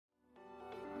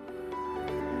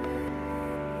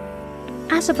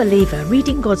As a believer,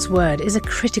 reading God's Word is a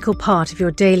critical part of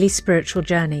your daily spiritual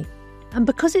journey. And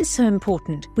because it's so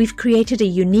important, we've created a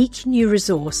unique new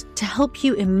resource to help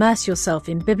you immerse yourself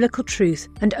in biblical truth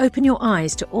and open your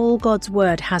eyes to all God's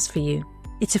Word has for you.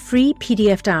 It's a free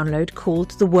PDF download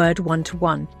called The Word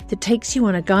 1-to-1 that takes you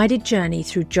on a guided journey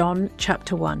through John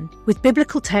chapter 1. With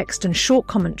biblical text and short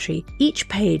commentary, each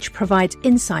page provides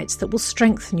insights that will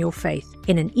strengthen your faith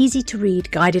in an easy-to-read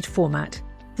guided format.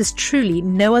 There's truly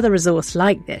no other resource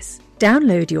like this.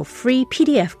 Download your free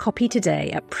PDF copy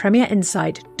today at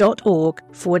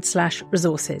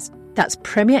premierinsight.org/resources. That's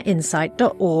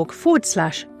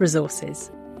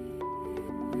premierinsight.org/resources.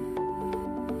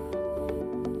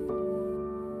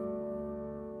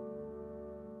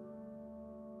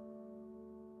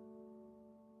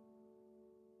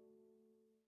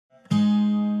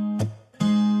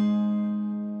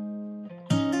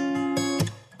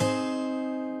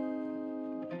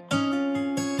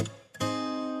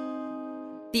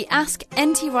 The Ask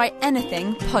NT Wright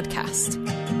Anything podcast.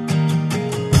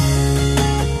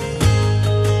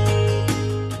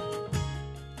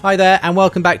 Hi there and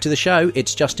welcome back to the show.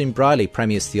 It's Justin Briley,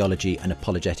 Premier's Theology and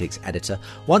Apologetics Editor,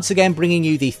 once again bringing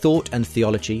you the thought and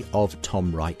theology of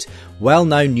Tom Wright,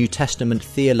 well-known New Testament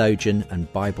theologian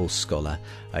and Bible scholar.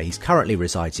 He currently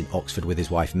resides in Oxford with his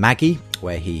wife Maggie,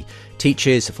 where he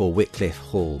teaches for Wycliffe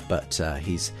Hall, but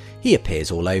he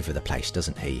appears all over the place,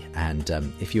 doesn't he? And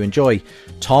if you enjoy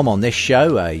Tom on this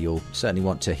show, you'll certainly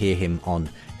want to hear him on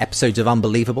episodes of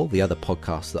Unbelievable, the other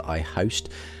podcast that I host.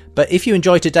 But if you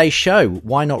enjoy today's show,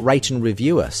 why not rate and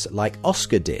review us like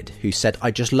Oscar did, who said, "I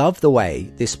just love the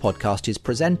way this podcast is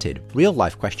presented. Real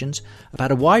life questions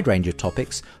about a wide range of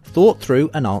topics, thought through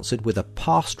and answered with a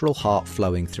pastoral heart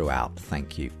flowing throughout."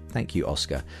 Thank you. Thank you,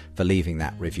 Oscar, for leaving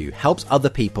that review. Helps other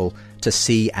people to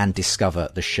see and discover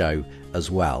the show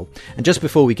as well. And just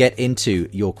before we get into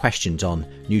your questions on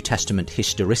New Testament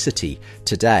historicity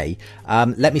today,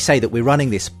 let me say that we're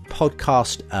running this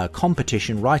podcast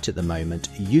competition right at the moment.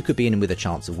 You could be in with a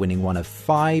chance of winning one of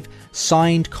 5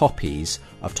 signed copies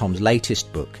of Tom's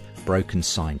latest book, Broken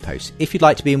Signposts. If you'd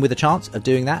like to be in with a chance of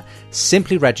doing that,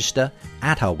 simply register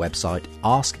at our website,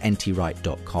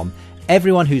 askntwright.com.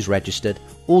 Everyone who's registered,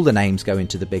 all the names go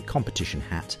into the big competition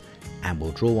hat, and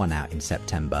we'll draw one out in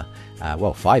September.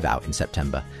 5 out in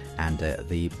September, and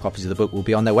the copies of the book will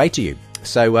be on their way to you.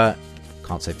 So,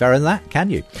 can't say fairer than that,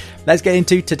 can you? Let's get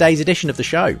into today's edition of the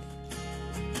show.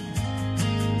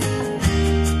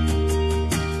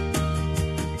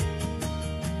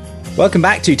 Welcome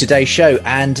back to today's show,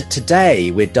 and today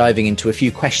we're diving into a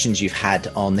few questions you've had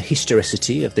on the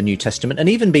historicity of the New Testament, and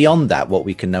even beyond that, what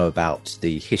we can know about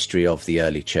the history of the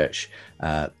early church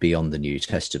beyond the New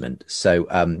Testament. So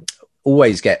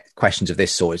always get questions of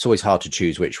this sort. It's always hard to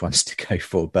choose which ones to go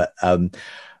for, but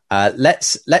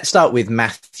let's start with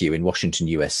Matthew in Washington,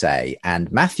 USA.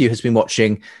 And Matthew has been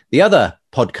watching the other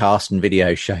podcast and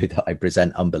video show that I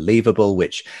present, Unbelievable,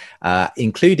 which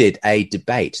included a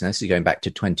debate, and this is going back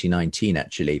to 2019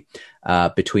 actually,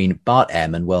 between Bart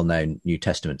M, and well-known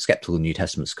skeptical New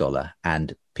Testament scholar,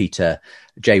 and Peter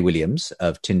J. Williams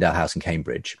of Tyndale House in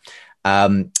Cambridge,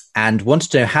 and wanted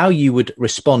to know how you would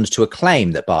respond to a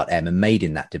claim that Bart Ehrman made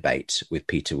in that debate with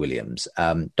Peter Williams.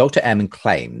 Dr. Ehrman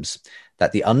claims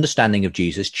that the understanding of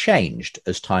Jesus changed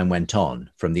as time went on,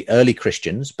 from the early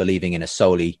Christians believing in a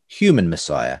solely human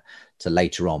Messiah to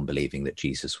later on believing that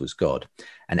Jesus was God.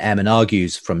 And Ehrman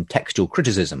argues from textual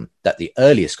criticism that the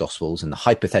earliest Gospels and the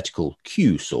hypothetical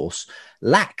Q source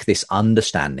lack this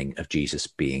understanding of Jesus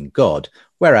being God,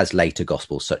 whereas later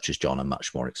Gospels such as John are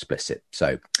much more explicit.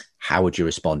 So how would you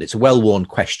respond? It's a well-worn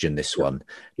question, this one,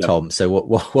 Tom. So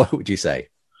what would you say?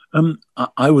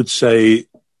 I would say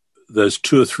there's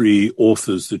 2 or 3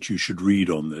 authors that you should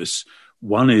read on this.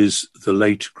 One is the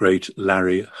late, great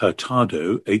Larry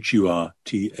Hurtado,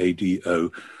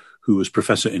 Hurtado, who was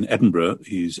professor in Edinburgh.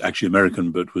 He's actually American,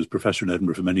 but was professor in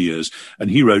Edinburgh for many years. And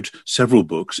he wrote several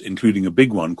books, including a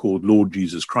big one called Lord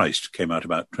Jesus Christ, came out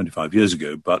about 25 years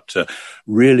ago, but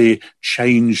really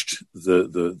changed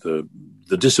the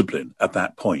discipline at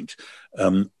that point,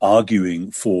 arguing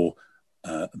for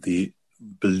the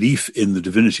belief in the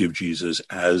divinity of Jesus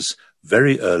as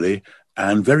very early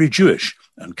and very Jewish,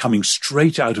 and coming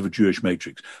straight out of a Jewish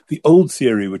matrix. The old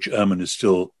theory, which Ehrman is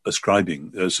still subscribing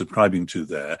to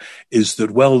there, is that,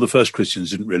 well, the first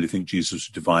Christians didn't really think Jesus was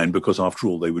divine because, after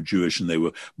all, they were Jewish and they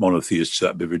were monotheists, so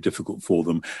that would be very difficult for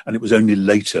them. And it was only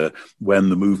later, when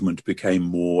the movement became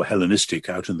more Hellenistic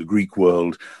out in the Greek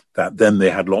world, that then they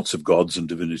had lots of gods and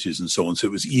divinities and so on. So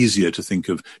it was easier to think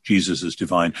of Jesus as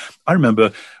divine. I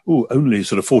remember, only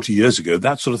sort of 40 years ago,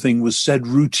 that sort of thing was said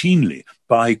routinely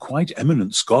by quite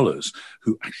eminent scholars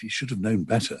who actually should have known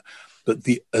better. But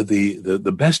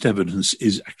the best evidence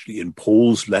is actually in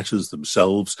Paul's letters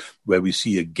themselves, where we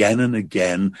see again and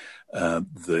again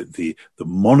the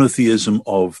monotheism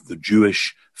of the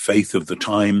Jewish faith of the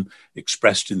time,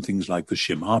 expressed in things like the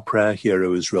Shema prayer, Hear,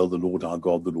 O Israel, the Lord our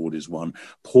God, the Lord is one.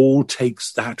 Paul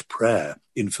takes that prayer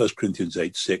in 1 Corinthians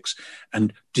 8:6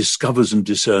 and discovers and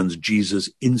discerns Jesus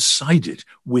inside it,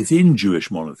 within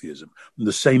Jewish monotheism. And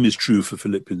the same is true for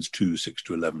Philippians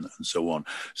 2:6-11, and so on.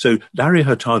 So Larry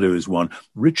Hurtado is one.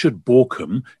 Richard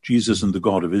Borkham, Jesus and the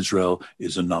God of Israel,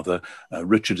 is another.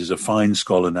 Richard is a fine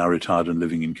scholar, now retired and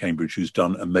living in Cambridge, who's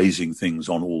done amazing things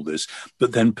on all this.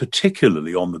 But then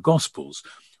particularly on the Gospels,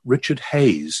 Richard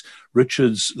Hayes,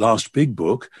 Richard's last big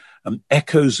book,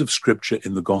 Echoes of Scripture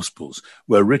in the Gospels,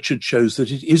 where Richard shows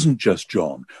that it isn't just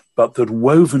John, but that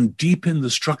woven deep in the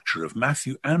structure of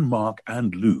Matthew and Mark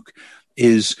and Luke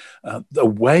is a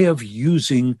way of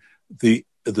using the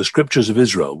scriptures of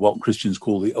Israel, what Christians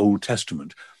call the Old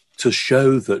Testament, to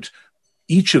show that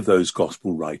each of those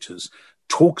gospel writers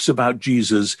talks about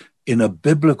Jesus in a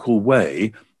biblical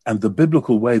way, and the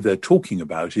biblical way they're talking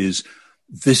about is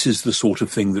this is the sort of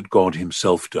thing that God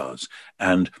himself does.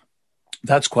 And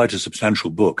that's quite a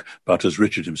substantial book, but as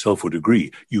Richard himself would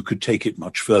agree, you could take it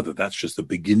much further. That's just the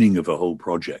beginning of a whole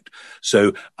project.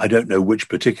 So I don't know which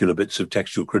particular bits of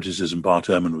textual criticism Bart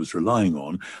Ehrman was relying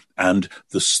on, and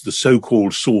the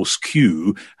so-called source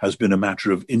Q has been a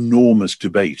matter of enormous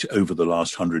debate over the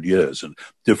last 100 years, and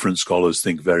different scholars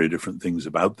think very different things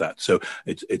about that. So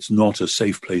it's not a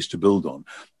safe place to build on.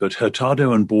 But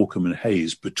Hurtado and Borkham and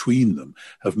Hayes, between them,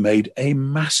 have made a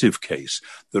massive case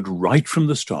that right from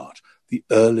the start, the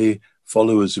early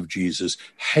followers of Jesus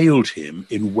hailed him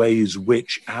in ways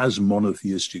which, as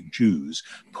monotheistic Jews,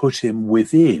 put him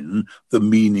within the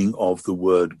meaning of the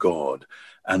word God.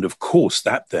 And of course,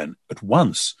 that then at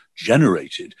once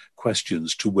generated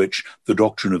questions to which the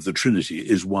doctrine of the Trinity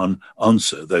is one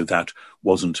answer, though that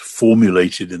wasn't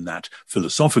formulated in that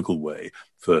philosophical way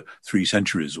for 3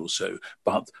 centuries or so.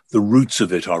 But the roots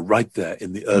of it are right there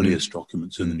in the earliest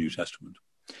documents in the New Testament.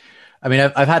 I mean,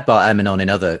 I've had Bart Ehrman on in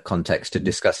other contexts to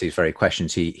discuss these very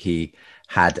questions. He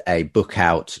had a book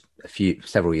out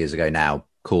several years ago now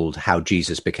called How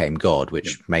Jesus Became God,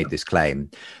 which made this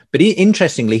claim. But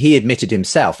interestingly, he admitted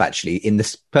himself, actually, in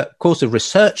the course of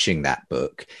researching that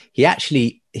book,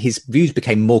 his views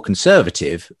became more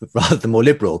conservative rather than more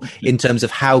liberal in terms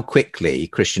of how quickly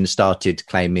Christians started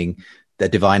claiming their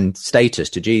divine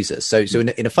status to Jesus. So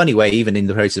in a funny way, even in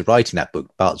the process of writing that book,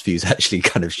 Bart's views actually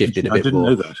kind of shifted a bit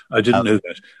more. I didn't know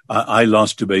that. I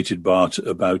last debated Bart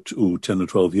about 10 or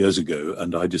 12 years ago,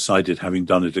 and I decided, having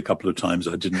done it a couple of times,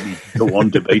 I didn't need to go on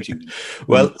debating.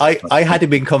 Well, I had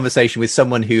him in conversation with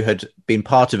someone who had been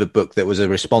part of a book that was a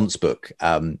response book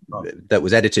that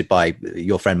was edited by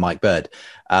your friend Mike Bird,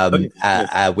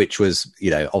 which was,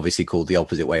 obviously called The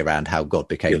Opposite Way Around, How God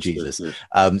Became Jesus.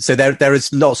 Yes. So there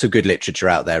is lots of good literature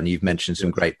out there, and you've mentioned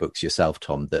some great books yourself,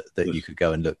 Tom, that you could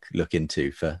go and look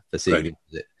into for seeing the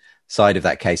opposite side of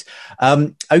that case.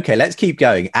 Okay, let's keep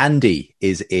going. Andy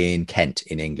is in Kent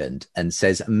in England and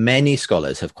says many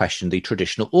scholars have questioned the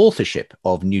traditional authorship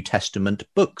of New Testament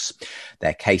books.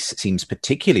 Their case seems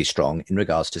particularly strong in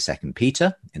regards to 2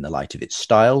 Peter, in the light of its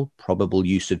style, probable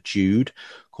use of Jude,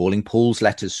 calling Paul's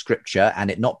letters scripture, and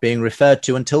it not being referred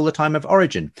to until the time of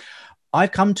origin.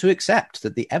 I've come to accept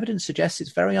that the evidence suggests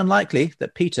it's very unlikely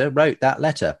that Peter wrote that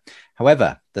letter.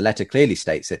 However, the letter clearly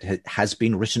states that it has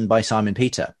been written by Simon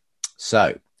Peter.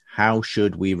 So, how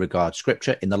should we regard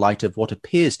Scripture in the light of what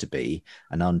appears to be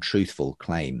an untruthful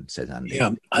claim, says Andy?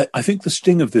 Yeah, I think the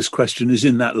sting of this question is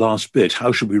in that last bit.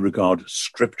 How should we regard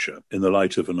Scripture in the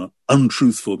light of an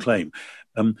untruthful claim?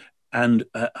 And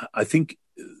I think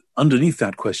underneath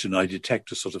that question, I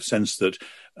detect a sort of sense that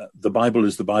the Bible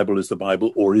is the Bible is the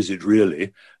Bible, or is it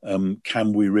really?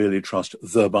 Can we really trust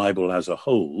the Bible as a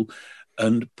whole?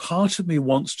 And part of me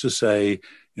wants to say,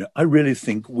 I really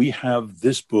think we have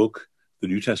this book, the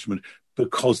New Testament,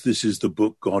 because this is the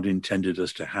book God intended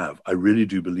us to have. I really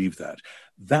do believe that.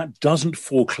 That doesn't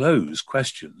foreclose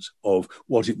questions of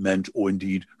what it meant, or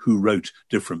indeed who wrote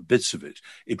different bits of it.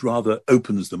 It rather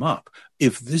opens them up.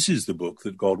 If this is the book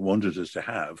that God wanted us to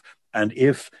have, and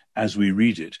if, as we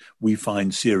read it, we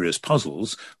find serious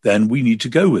puzzles, then we need to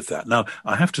go with that. Now,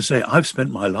 I have to say, I've spent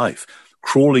my life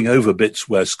crawling over bits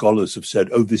where scholars have said,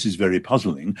 oh, this is very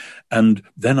puzzling. And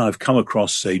then I've come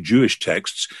across, say, Jewish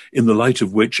texts in the light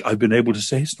of which I've been able to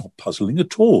say it's not puzzling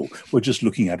at all. We're just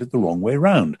looking at it the wrong way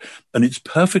round. And it's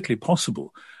perfectly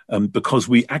possible because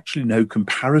we actually know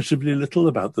comparatively little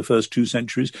about the first 2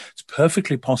 centuries. It's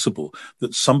perfectly possible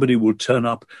that somebody will turn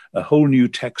up a whole new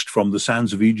text from the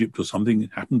sands of Egypt or something.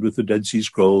 It happened with the Dead Sea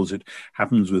Scrolls. It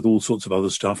happens with all sorts of other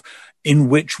stuff, in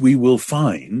which we will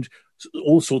find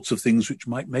all sorts of things which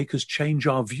might make us change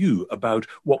our view about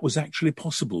what was actually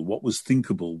possible, what was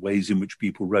thinkable, ways in which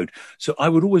people wrote. So I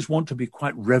would always want to be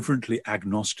quite reverently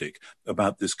agnostic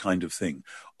about this kind of thing.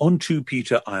 On 2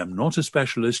 Peter, I am not a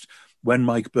specialist. When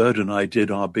Mike Bird and I did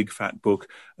our big fat book,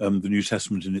 The New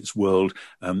Testament in Its World,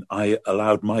 I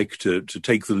allowed Mike to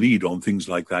take the lead on things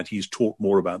like that. He's talked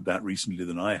more about that recently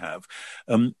than I have.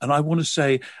 And I want to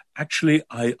say, actually,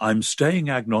 I'm staying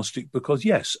agnostic because,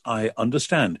 yes, I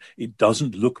understand it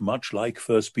doesn't look much like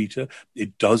First Peter.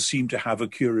 It does seem to have a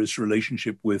curious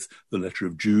relationship with the letter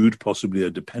of Jude, possibly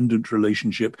a dependent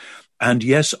relationship. And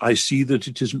yes, I see that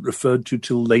it isn't referred to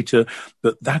till later,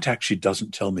 but that actually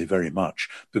doesn't tell me very much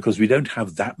because we don't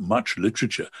have that much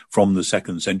literature from the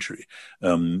 2nd century.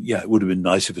 It would have been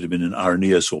nice if it had been an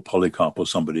Irenaeus or Polycarp or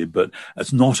somebody, but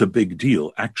that's not a big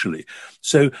deal, actually.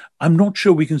 So I'm not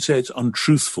sure we can say it's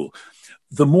untruthful.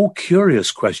 The more curious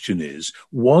question is,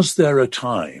 was there a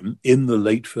time in the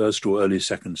late 1st or early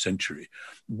 2nd century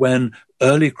when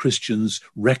early Christians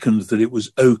reckoned that it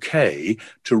was okay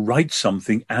to write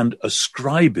something and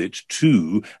ascribe it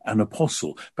to an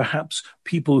apostle, perhaps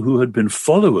people who had been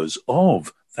followers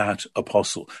of that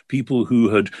apostle, people who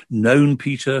had known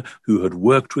Peter, who had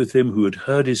worked with him, who had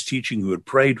heard his teaching, who had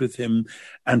prayed with him,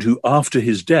 and who after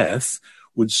his death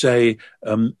would say,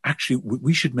 actually,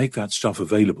 we should make that stuff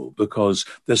available because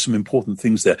there's some important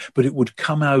things there. But it would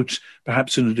come out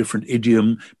perhaps in a different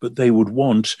idiom, but they would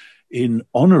want, in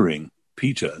honoring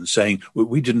Peter and saying, well,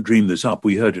 we didn't dream this up,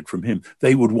 we heard it from him,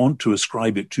 they would want to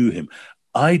ascribe it to him.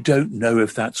 I don't know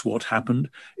if that's what happened.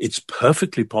 It's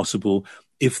perfectly possible.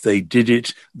 If they did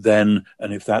it, then,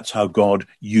 and if that's how God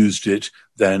used it,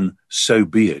 then so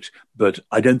be it. But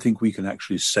I don't think we can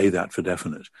actually say that for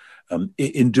definite.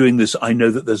 In doing this, I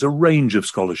know that there's a range of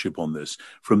scholarship on this,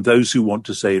 from those who want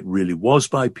to say it really was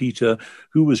by Peter,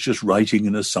 who was just writing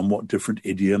in a somewhat different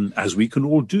idiom, as we can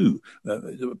all do.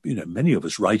 Many of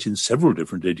us write in several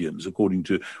different idioms, according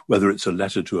to whether it's a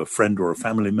letter to a friend or a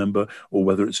family member, or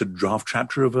whether it's a draft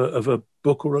chapter of a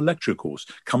book or a lecture course.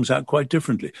 Comes out quite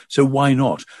differently. So why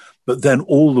not? But then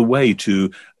all the way to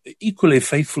equally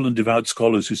faithful and devout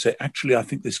scholars who say, actually, I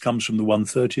think this comes from the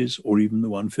 130s or even the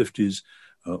 150s.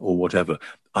 Or whatever.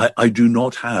 I do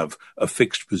not have a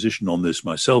fixed position on this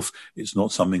myself. It's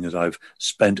not something that I've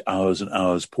spent hours and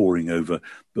hours poring over,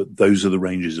 but those are the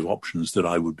ranges of options that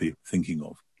I would be thinking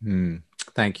of.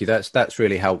 Thank you. That's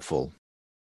really helpful.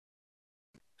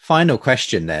 Final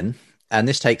question then, and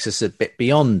this takes us a bit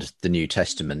beyond the New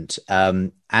Testament.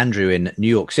 Andrew in New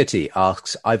York City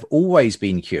asks, I've always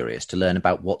been curious to learn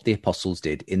about what the apostles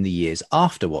did in the years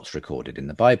after what's recorded in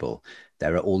the Bible.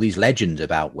 There are all these legends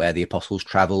about where the apostles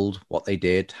travelled, what they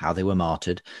did, how they were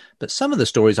martyred, but some of the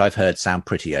stories I've heard sound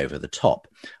pretty over the top.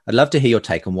 I'd love to hear your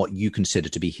take on what you consider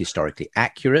to be historically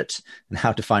accurate and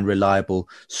how to find reliable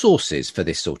sources for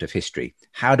this sort of history.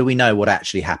 How do we know what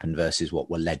actually happened versus what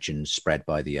were legends spread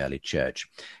by the early church?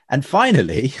 And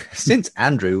finally, since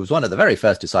Andrew was one of the very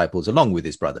first disciples along with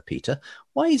his brother Peter,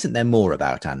 why isn't there more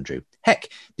about Andrew? Heck,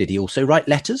 did he also write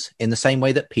letters in the same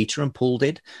way that Peter and Paul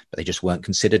did, but they just weren't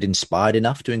considered inspired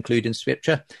enough to include in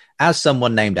scripture? As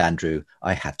someone named Andrew,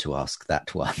 I had to ask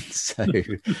that one. So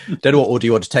don't know what order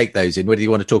you want to take those in. Whether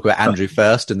you want to talk about Andrew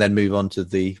first and then move on to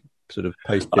the sort of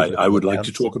post. I would like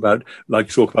to talk about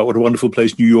what a wonderful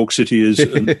place New York City is,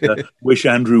 and wish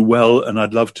Andrew well. And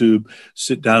I'd love to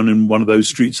sit down in one of those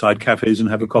street side cafes and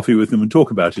have a coffee with him and talk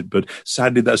about it. But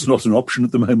sadly, that's not an option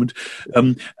at the moment.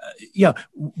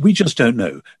 We just don't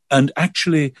know. And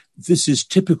actually, this is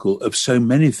typical of so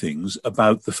many things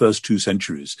about the first 2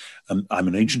 centuries. I'm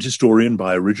an ancient historian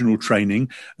by original training.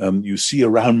 You see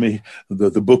around me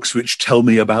the books which tell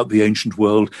me about the ancient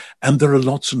world, and there are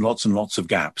lots and lots and lots of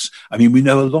gaps. I mean, we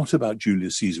know a lot about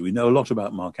Julius Caesar. We know a lot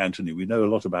about Mark Antony. We know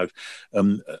a lot about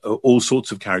all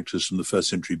sorts of characters from the 1st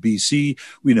century BC.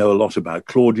 We know a lot about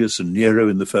Claudius and Nero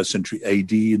in the 1st century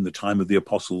AD, in the time of the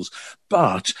apostles.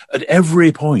 But at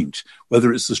every point,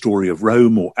 whether it's the story of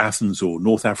Rome or Athens or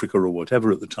North Africa or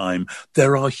whatever at the time,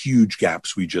 there are huge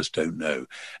gaps we just don't know.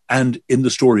 And in the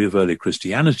story of early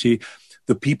Christianity,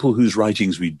 the people whose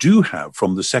writings we do have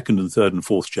from the 2nd and 3rd and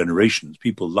 4th generations,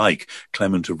 people like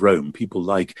Clement of Rome, people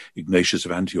like Ignatius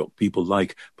of Antioch, people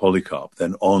like Polycarp,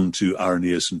 then on to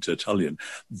Irenaeus and Tertullian,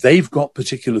 they've got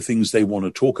particular things they want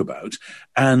to talk about,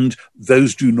 and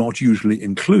those do not usually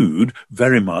include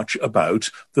very much about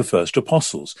the first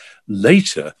apostles.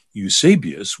 Later,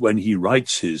 Eusebius, when he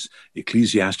writes his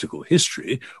ecclesiastical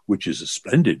history, which is a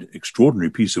splendid, extraordinary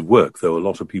piece of work, though a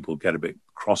lot of people get a bit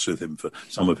cross with him for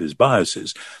some of his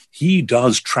biases, he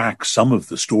does track some of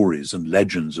the stories and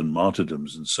legends and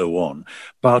martyrdoms and so on.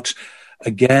 But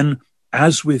again,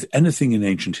 as with anything in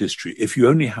ancient history, if you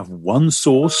only have one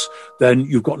source, then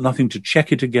you've got nothing to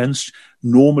check it against.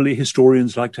 Normally,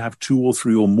 historians like to have 2 or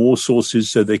 3 or more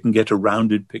sources so they can get a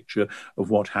rounded picture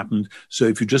of what happened. So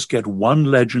if you just get one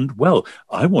legend, well,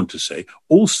 I want to say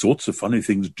all sorts of funny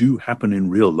things do happen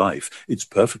in real life. It's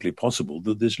perfectly possible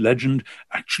that this legend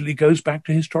actually goes back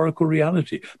to historical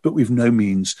reality, but we've no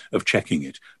means of checking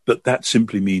it. But that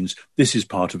simply means this is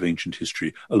part of ancient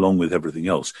history along with everything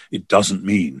else. It doesn't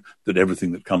mean that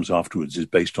everything that comes afterwards is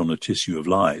based on a tissue of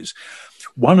lies.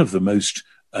 One of the most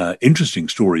interesting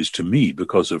stories to me,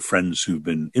 because of friends who've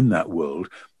been in that world,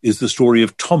 is the story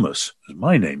of Thomas,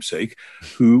 my namesake,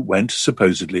 who went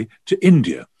supposedly to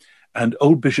India. And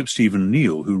old Bishop Stephen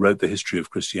Neale, who wrote the history of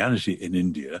Christianity in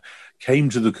India, came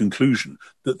to the conclusion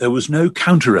that there was no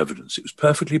counter-evidence. It was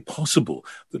perfectly possible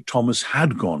that Thomas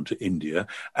had gone to India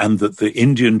and that the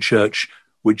Indian church,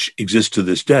 which exists to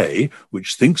this day,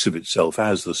 which thinks of itself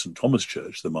as the St. Thomas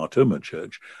Church, the Mar Thoma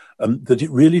Church, that it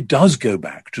really does go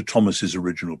back to Thomas's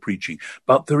original preaching.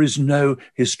 But there is no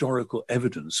historical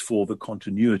evidence for the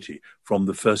continuity from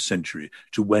the 1st century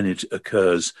to when it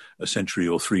occurs a century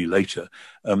or 3 later.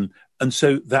 And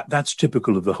so that's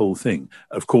typical of the whole thing.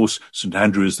 Of course, St.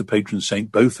 Andrew is the patron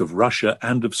saint both of Russia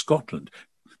and of Scotland.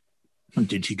 And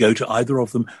did he go to either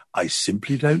of them? I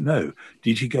simply don't know.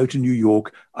 Did he go to New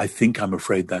York? I'm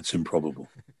afraid that's improbable.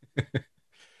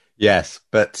 Yes,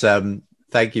 but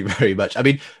thank you very much. I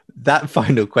mean, that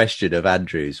final question of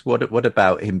Andrew's, what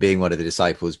about him being one of the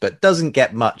disciples, but doesn't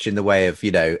get much in the way of,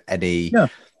 any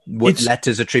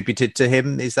letters attributed to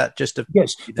him? Is that just a...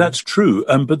 Yes, that's true.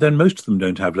 But then most of them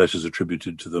don't have letters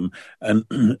attributed to them. And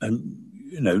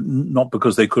not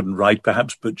because they couldn't write,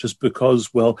 perhaps, but just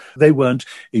because, well, they weren't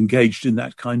engaged in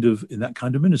that kind of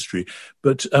ministry.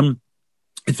 But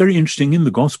it's very interesting in the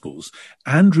Gospels.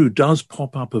 Andrew does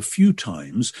pop up a few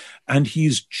times, and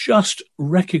he's just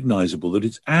recognizable that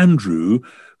it's Andrew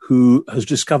who has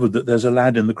discovered that there's a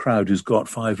lad in the crowd who's got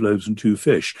 5 loaves and 2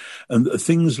 fish. And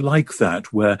things like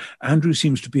that, where Andrew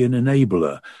seems to be an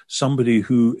enabler, somebody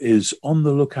who is on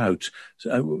the lookout.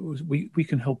 We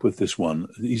can help with this one.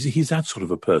 He's that sort of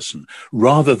a person,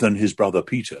 rather than his brother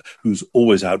Peter, who's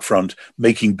always out front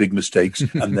making big mistakes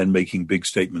and then making big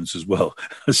statements as well.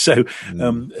 So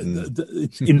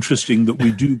it's interesting that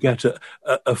we do get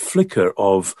a flicker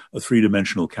of a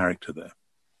 3-dimensional character there.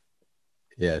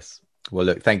 Yes. Well,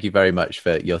 look, thank you very much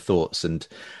for your thoughts and,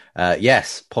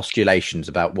 postulations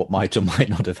about what might or might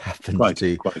not have happened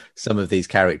to some of these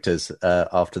characters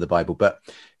after the Bible. But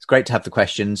it's great to have the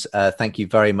questions. Thank you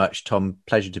very much, Tom.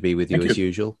 Pleasure to be with you as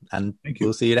usual. And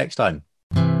we'll see you next time.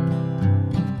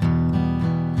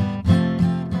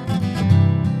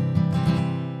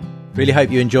 Really hope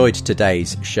you enjoyed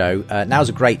today's show. Now's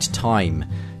a great time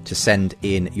to send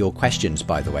in your questions,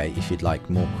 by the way, if you'd like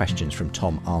more questions from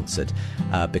Tom answered,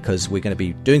 because we're going to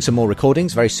be doing some more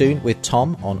recordings very soon with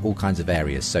Tom on all kinds of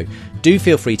areas. So do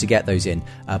feel free to get those in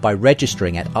by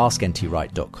registering at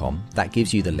askntwright.com. That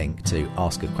gives you the link to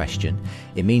ask a question.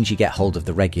 It means you get hold of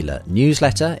the regular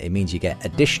newsletter. It means you get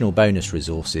additional bonus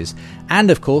resources.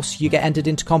 And of course, you get entered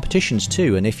into competitions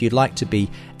too. And if you'd like to be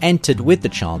entered with the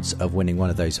chance of winning one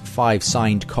of those 5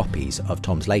 signed copies of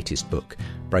Tom's latest book,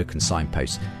 Broken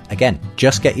Signposts, again,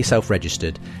 just get yourself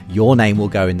registered. Your name will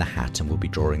go in the hat and we'll be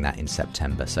drawing that in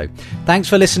September. So thanks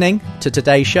for listening to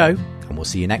today's show, and we'll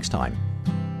see you next time.